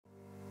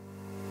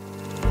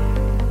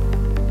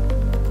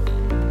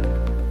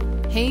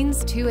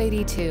Haynes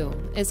 282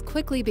 is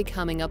quickly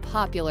becoming a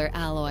popular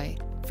alloy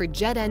for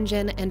jet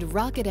engine and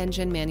rocket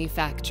engine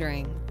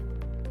manufacturing.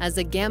 As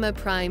a gamma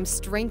prime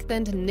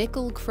strengthened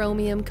nickel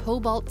chromium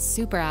cobalt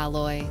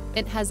superalloy,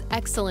 it has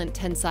excellent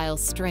tensile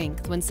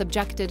strength when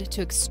subjected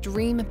to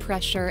extreme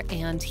pressure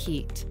and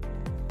heat.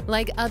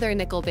 Like other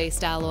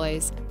nickel-based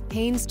alloys,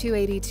 Haynes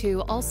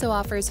 282 also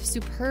offers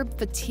superb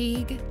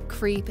fatigue,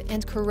 creep,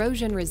 and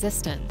corrosion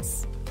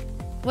resistance.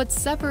 What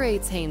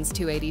separates Haynes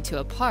 282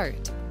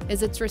 apart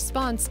is its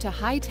response to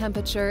high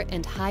temperature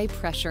and high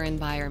pressure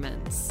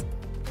environments.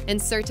 In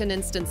certain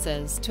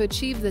instances, to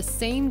achieve the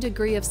same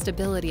degree of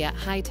stability at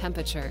high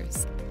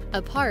temperatures,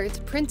 a part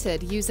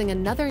printed using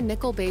another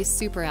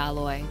nickel-based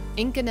superalloy,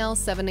 Inconel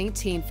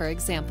 718 for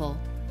example,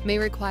 may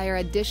require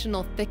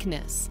additional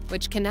thickness,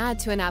 which can add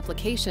to an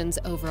application's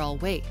overall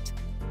weight.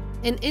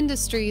 In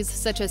industries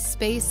such as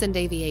space and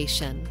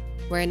aviation,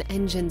 where an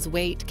engine's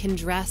weight can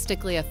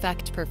drastically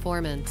affect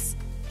performance,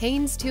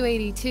 Haynes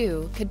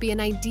 282 could be an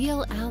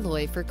ideal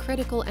alloy for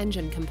critical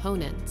engine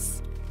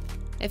components.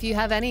 If you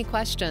have any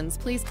questions,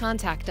 please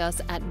contact us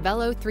at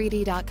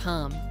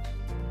Velo3D.com.